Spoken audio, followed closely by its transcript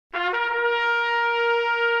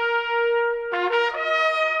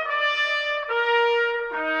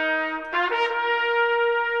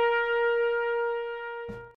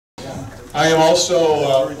I am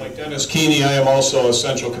also, like Dennis Keeney, I am also a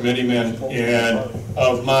Central Committeeman, and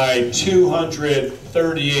of my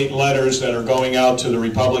 238 letters that are going out to the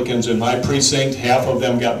Republicans in my precinct, half of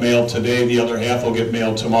them got mailed today, the other half will get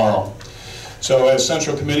mailed tomorrow. So as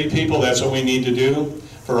Central Committee people, that's what we need to do.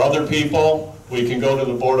 For other people, we can go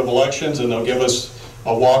to the Board of Elections and they'll give us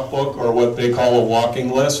a walkbook or what they call a walking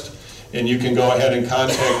list, and you can go ahead and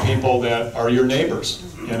contact people that are your neighbors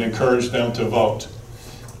and encourage them to vote.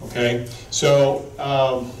 Okay, so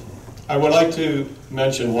I would like to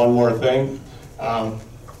mention one more thing.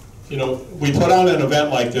 You know, we put on an event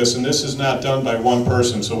like this, and this is not done by one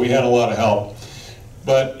person, so we had a lot of help.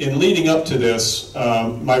 But in leading up to this,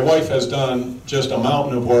 my wife has done just a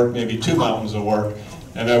mountain of work, maybe 2 mountains of work,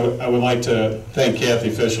 and I would like to thank Kathy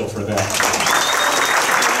Fischel for that.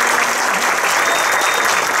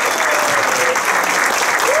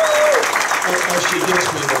 She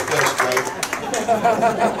gives me the fist, right?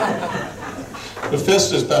 The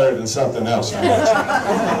fist is better than something else.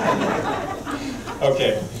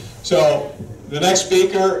 Okay, so the next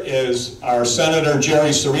speaker is our Senator Jerry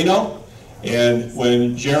Cirino. And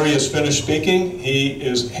when Jerry is finished speaking, he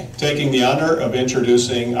is taking the honor of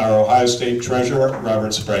introducing our Ohio State Treasurer,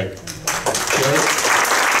 Robert Sprague. Jerry?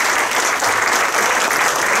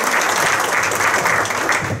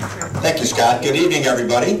 Thank you, Scott. Good evening,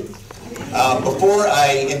 everybody. Before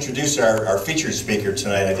I introduce our featured speaker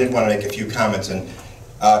tonight, I did want to make a few comments. And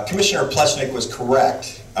Commissioner Plechnik was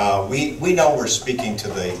correct. We know we're speaking to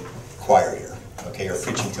the choir here, okay, or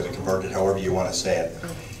preaching to the converted, however you want to say it.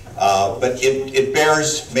 But it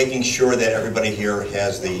bears making sure that everybody here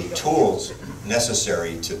has the tools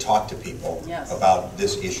necessary to talk to people about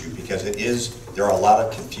this issue, because there are a lot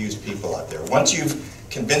of confused people out there. Once you've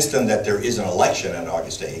convinced them that there is an election on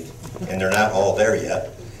August 8th, and they're not all there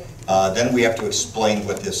yet, then we have to explain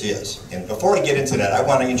what this is. And before I get into that, I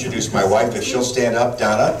want to introduce my wife, if she'll stand up,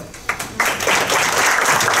 Donna.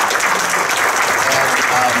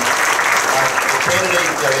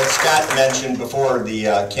 As Scott mentioned before, the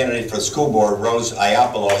candidate for the school board, Rose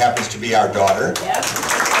Iapolo, happens to be our daughter. Yep.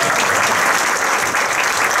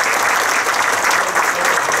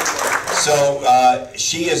 So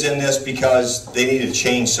she is in this because they need to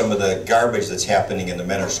change some of the garbage that's happening in the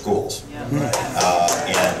Mentor schools. Yep.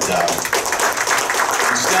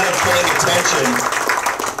 Instead of paying attention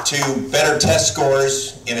to better test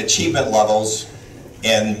scores and achievement levels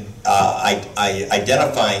and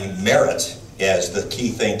identifying merit as the key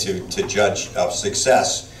thing to judge of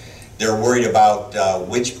success, they're worried about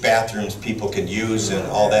which bathrooms people can use and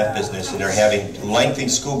all that business, and they're having lengthy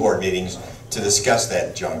school board meetings to discuss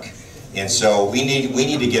that junk. And so we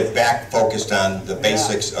need to get back focused on the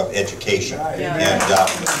basics of education. And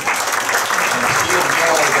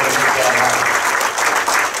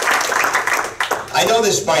I know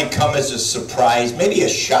this might come as a surprise, maybe a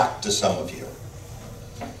shock to some of you,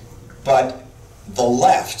 but the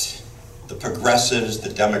left, the progressives, the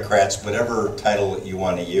Democrats, whatever title you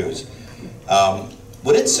want to use,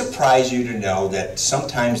 would it surprise you to know that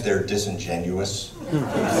sometimes they're disingenuous?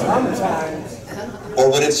 Sometimes. Or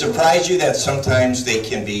would it surprise you that sometimes they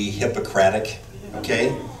can be Hippocratic?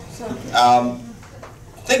 Okay?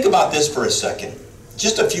 Think about this for a second.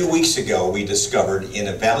 Just a few weeks ago, we discovered in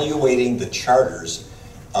evaluating the charters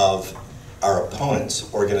of our opponent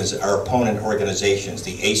organizations,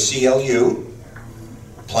 the ACLU,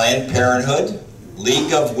 Planned Parenthood,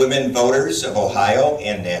 League of Women Voters of Ohio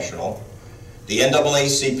and National, the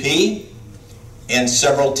NAACP, and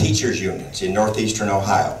several teachers unions in northeastern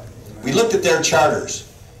Ohio. We looked at their charters,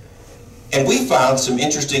 and we found some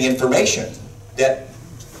interesting information that,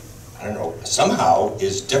 I don't know, somehow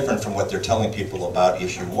is different from what they're telling people about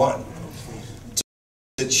issue 1.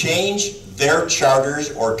 To change their charters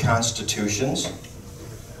or constitutions,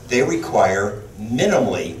 they require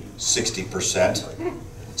minimally 60%.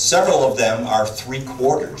 Several of them are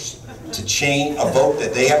 3/4 to change a vote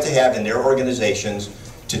that they have to have in their organizations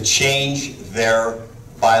to change their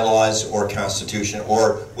bylaws or constitution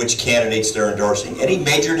or which candidates they're endorsing. Any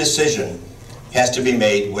major decision has to be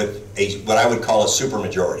made with what I would call a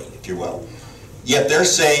supermajority, if you will. Yet they're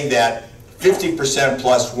saying that 50%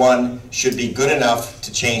 plus 1 should be good enough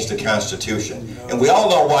to change the Constitution. And we all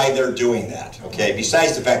know why they're doing that, okay?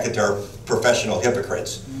 Besides the fact that they're professional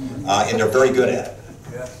hypocrites, and they're very good at it.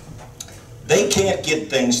 They can't get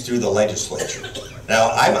things through the legislature.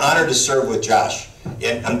 Now, I'm honored to serve with Josh,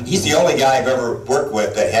 and he's the only guy I've ever worked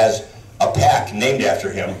with that has a PAC named after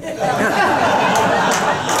him.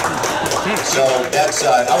 So that's,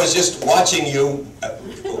 I was just watching you,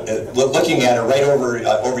 looking at it right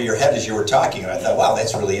over your head as you were talking, and I thought, wow,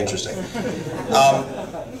 that's really interesting.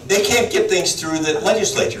 they can't get things through the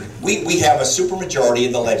legislature. We have a supermajority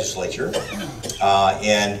in the legislature,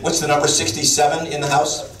 and what's the number, 67 in the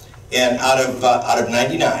House? And out of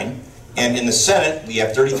 99, and in the Senate, we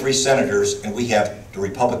have 33 senators, and we have the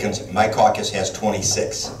Republicans, my caucus has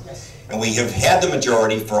 26. And we have had the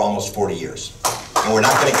majority for almost 40 years. And we're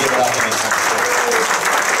not going to give it up anytime soon.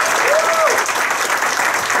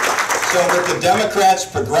 So what the Democrats,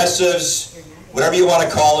 progressives, whatever you want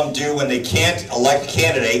to call them, do when they can't elect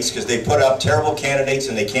candidates, because they put up terrible candidates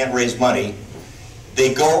and they can't raise money,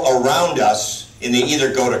 they go around us and they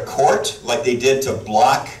either go to court, like they did to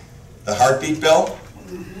block the heartbeat bill,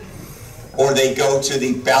 or they go to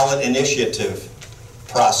the ballot initiative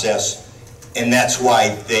process, and that's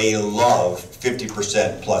why they love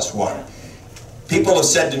 50% plus one. People have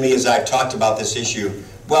said to me as I've talked about this issue,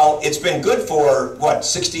 well, it's been good for, what,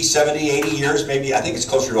 60, 70, 80 years, maybe, I think it's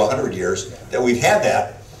closer to 100 years that we've had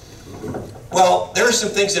that. Well, there are some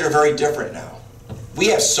things that are very different now. We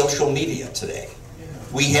have social media today.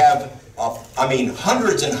 We have, I mean,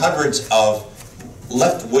 hundreds and hundreds of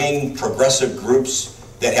left-wing progressive groups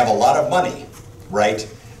that have a lot of money, right,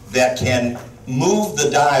 that can move the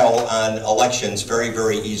dial on elections very,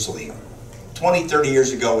 very easily. 20, 30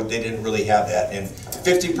 years ago, they didn't really have that, and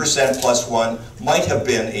 50% plus one might have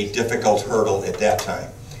been a difficult hurdle at that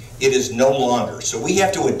time. It is no longer. So we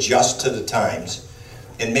have to adjust to the times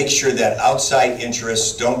and make sure that outside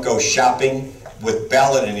interests don't go shopping with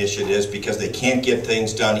ballot initiatives because they can't get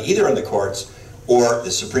things done either in the courts or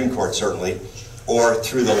the Supreme Court, certainly, or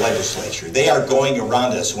through the legislature. They are going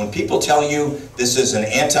around us. When people tell you this is an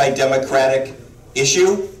anti-democratic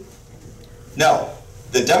issue, no.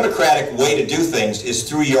 The democratic way to do things is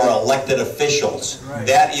through your elected officials. Right.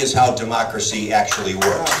 That is how democracy actually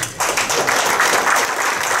works.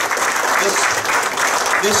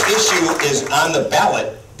 This issue is on the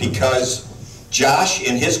ballot because Josh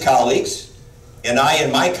and his colleagues and I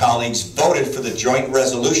and my colleagues voted for the joint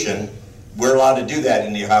resolution. We're allowed to do that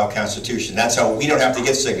in the Ohio Constitution. That's how we don't have to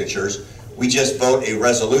get signatures. We just vote a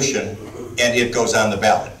resolution and it goes on the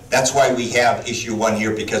ballot. That's why we have issue 1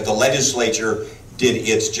 here, because the legislature did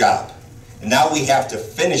its job. And now we have to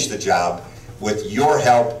finish the job with your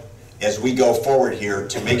help as we go forward here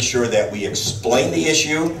to make sure that we explain the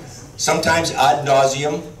issue, sometimes ad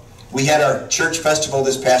nauseum. We had our church festival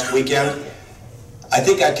this past weekend. I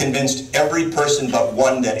think I convinced every person but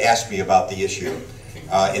one that asked me about the issue.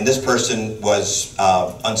 And this person was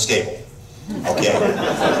unstable, okay,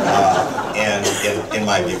 and in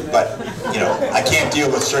my view. But, you know, I can't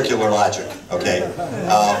deal with circular logic, okay.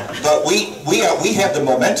 But we have the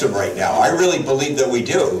momentum right now. I really believe that we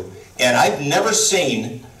do. And I've never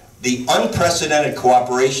seen the unprecedented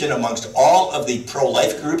cooperation amongst all of the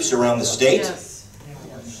pro-life groups around the state, yes,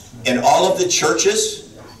 and all of the churches.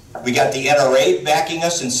 We got the NRA backing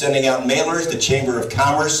us and sending out mailers, the Chamber of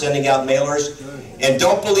Commerce sending out mailers. And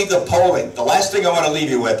don't believe the polling. The last thing I want to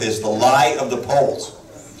leave you with is the lie of the polls.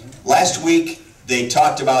 Last week, they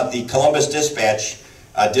talked about the Columbus Dispatch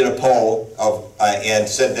did a poll and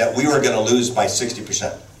said that we were going to lose by 60%.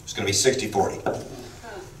 It was going to be 60-40.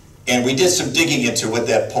 And we did some digging into what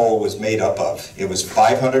that poll was made up of. It was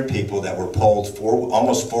 500 people that were polled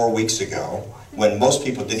almost 4 weeks ago, when most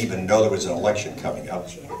people didn't even know there was an election coming up,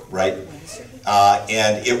 right?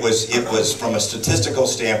 And it was from a statistical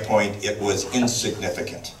standpoint, it was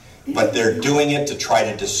insignificant. But they're doing it to try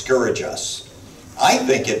to discourage us. I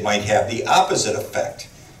think it might have the opposite effect.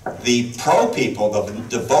 The pro people,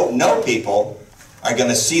 the vote no people, are going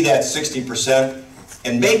to see that 60%,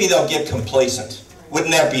 and maybe they'll get complacent.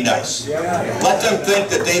 Wouldn't that be nice? Yeah. Let them think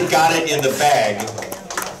that they've got it in the bag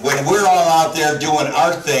when we're all out there doing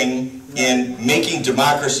our thing in making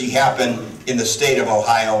democracy happen in the state of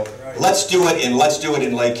Ohio. Let's do it, and let's do it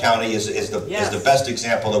in Lake County is the best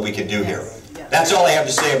example that we can do here. That's all I have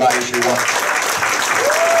to say about issue 1.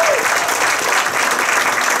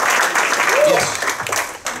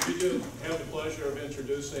 Yes? You do have the pleasure of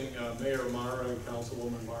introducing Mayor Mara and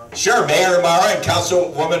Councilwoman Mara. Sure, Mayor Mara and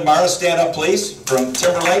Councilwoman Mara, stand up please, from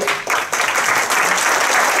Timberlake.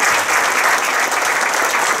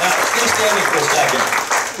 Now, stay standing for a second.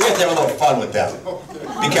 We have to have a little fun with them,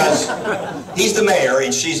 because he's the mayor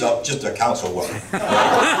and she's just a councilwoman.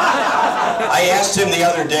 I asked him the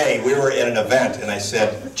other day, we were at an event, and I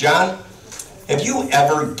said, John, have you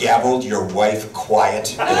ever gavelled your wife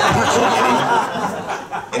quiet at a council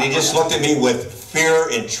meeting? And he just looked at me with fear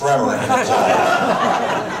and tremor in his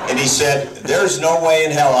eye. And he said, there's no way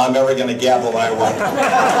in hell I'm ever going to gavel my wife.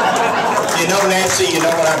 You know, Nancy, you know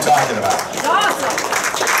what I'm talking about. It's awesome.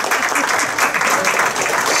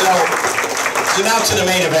 So now to the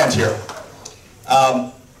main event here.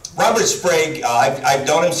 Robert Sprague, I've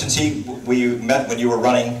known him since we met when you were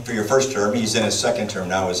running for your first term. He's in his second term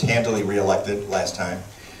now, was handily reelected last time.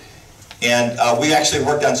 And we actually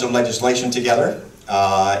worked on some legislation together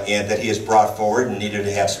and that he has brought forward and needed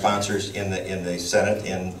to have sponsors in the Senate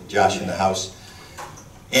and Josh in the House.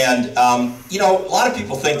 And, you know, a lot of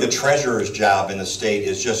people think the treasurer's job in the state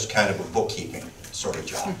is just kind of a bookkeeping sort of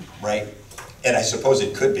job, right? And I suppose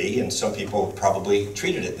it could be, and some people probably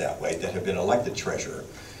treated it that way that have been elected treasurer.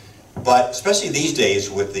 But especially these days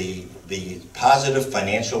with the positive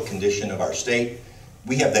financial condition of our state,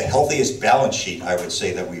 we have the healthiest balance sheet, I would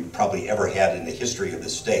say, that we've probably ever had in the history of the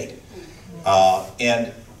state.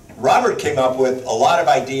 And Robert came up with a lot of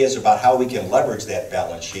ideas about how we can leverage that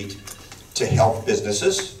balance sheet to help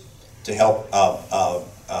businesses, to help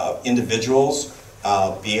individuals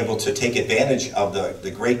be able to take advantage of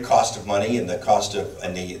the great cost of money and the cost of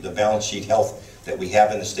the balance sheet health that we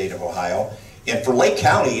have in the state of Ohio. And for Lake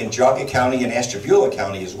County and Jaga County and Ashtabula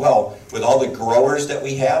County as well, with all the growers that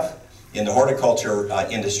we have in the horticulture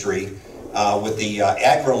industry, with the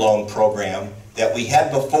agri-loan program that we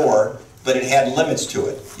had before, but it had limits to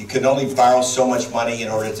it. You could only borrow so much money in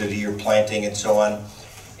order to do your planting and so on.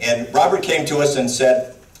 And Robert came to us and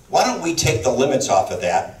said, why don't we take the limits off of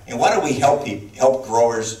that, and why don't we help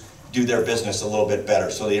growers do their business a little bit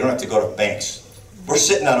better so they don't have to go to banks. We're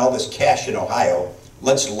sitting on all this cash in Ohio.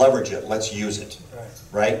 Let's leverage it. Let's use it,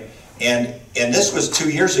 right? And this was 2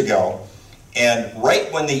 years ago, and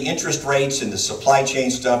right when the interest rates and the supply chain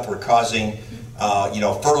stuff were causing, you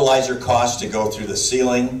know, fertilizer costs to go through the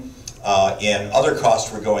ceiling, and other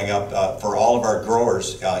costs were going up for all of our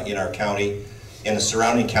growers in our county, in the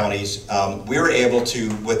surrounding counties, we were able to,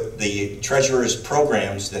 with the treasurer's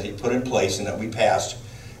programs that he put in place and that we passed,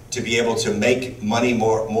 to be able to make money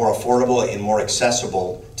more affordable and more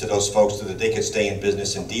accessible to those folks so that they could stay in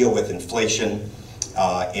business and deal with inflation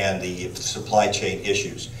and the supply chain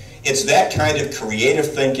issues. It's that kind of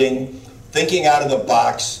creative thinking out of the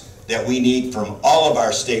box that we need from all of our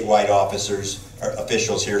statewide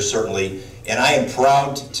officials here, certainly. And I am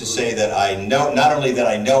proud to say that I know, not only that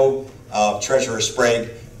I know Treasurer Sprague,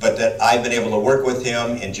 but that I've been able to work with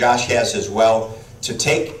him, and Josh has as well, to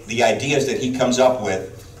take the ideas that he comes up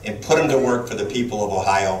with and put them to work for the people of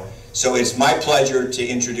Ohio. So it's my pleasure to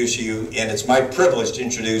introduce you, and it's my privilege to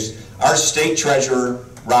introduce our State Treasurer,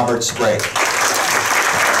 Robert Sprague.